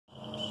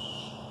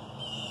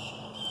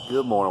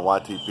Good morning,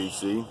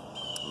 YTPC.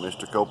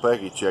 Mr.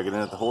 Kopecky checking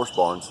in at the horse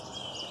barns.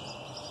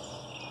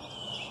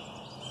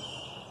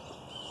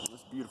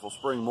 This beautiful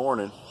spring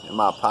morning in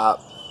my pipe,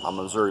 my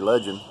Missouri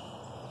Legend.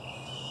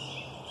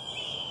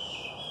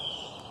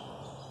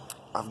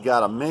 I've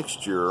got a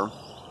mixture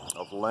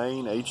of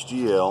Lane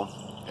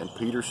HGL and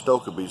Peter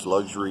Stokkebye's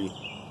Luxury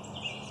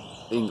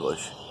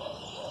English.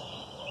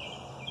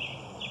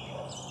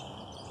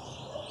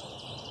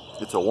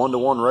 It's a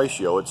 1-to-1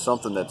 ratio. It's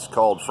something that's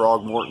called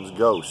Frog Morton's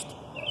Ghost.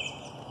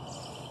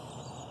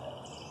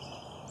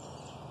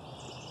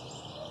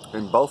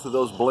 And both of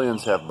those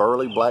blends have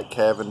Burley, Black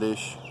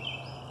Cavendish,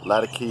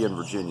 Latakia, and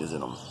Virginias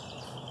in them.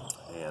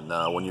 And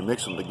when you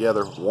mix them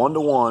together,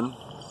 1-to-1,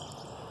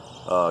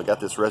 got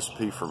this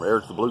recipe from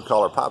Eric the Blue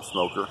Collar Pipe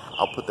Smoker.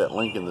 I'll put that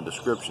link in the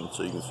description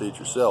so you can see it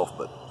yourself.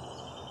 But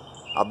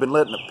I've been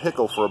letting it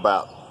pickle for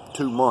about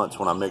 2 months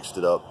when I mixed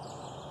it up.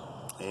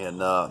 And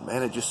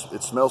man,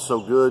 it smells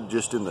so good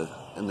just in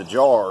the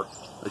jar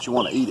that you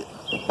want to eat it.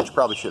 But you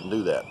probably shouldn't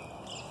do that.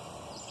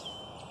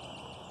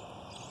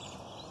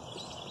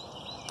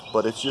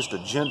 But it's just a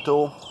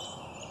gentle,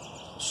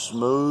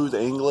 smooth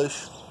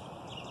English.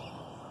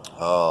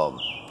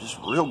 Just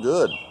real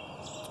good.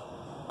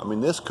 I mean,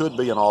 this could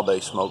be an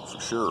all-day smoke for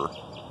sure.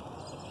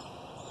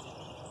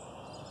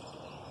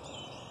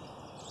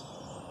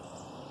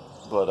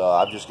 But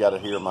I've just got to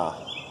hear my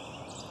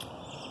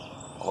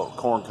little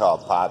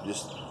corncob pipe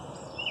just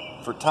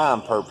for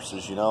time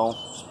purposes, you know,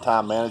 some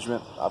time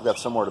management. I've got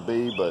somewhere to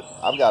be, but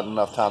I've got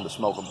enough time to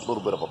smoke a little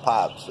bit of a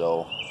pipe,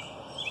 so.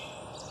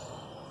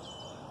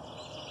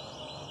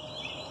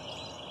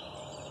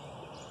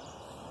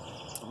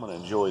 I'm going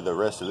to enjoy the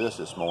rest of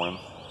this morning.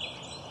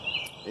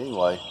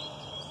 Anyway,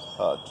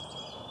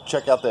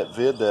 check out that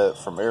vid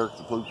from Eric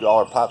the Blue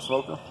Collar Pipe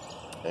Smoker.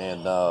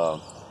 And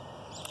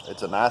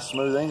it's a nice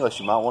smooth English.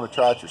 You might want to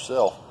try it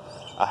yourself.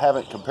 I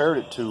haven't compared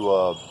it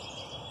to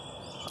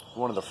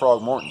one of the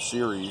Frog Morton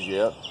series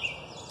yet.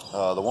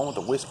 The one with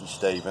the whiskey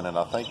stave in it,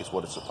 I think, is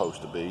what it's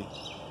supposed to be.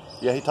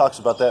 Yeah, he talks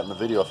about that in the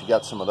video. If you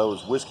got some of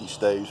those whiskey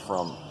staves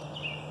from,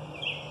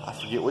 I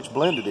forget which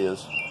blend it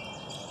is,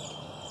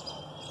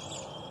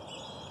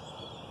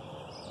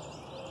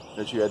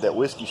 that you add that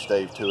whiskey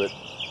stave to it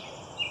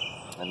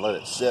and let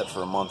it sit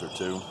for a month or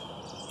two,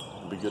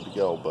 it'll be good to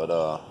go.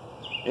 But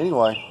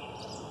anyway,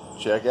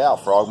 check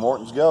out Frog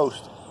Morton's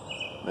Ghost.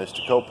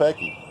 Mr.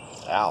 Kopecky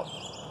out.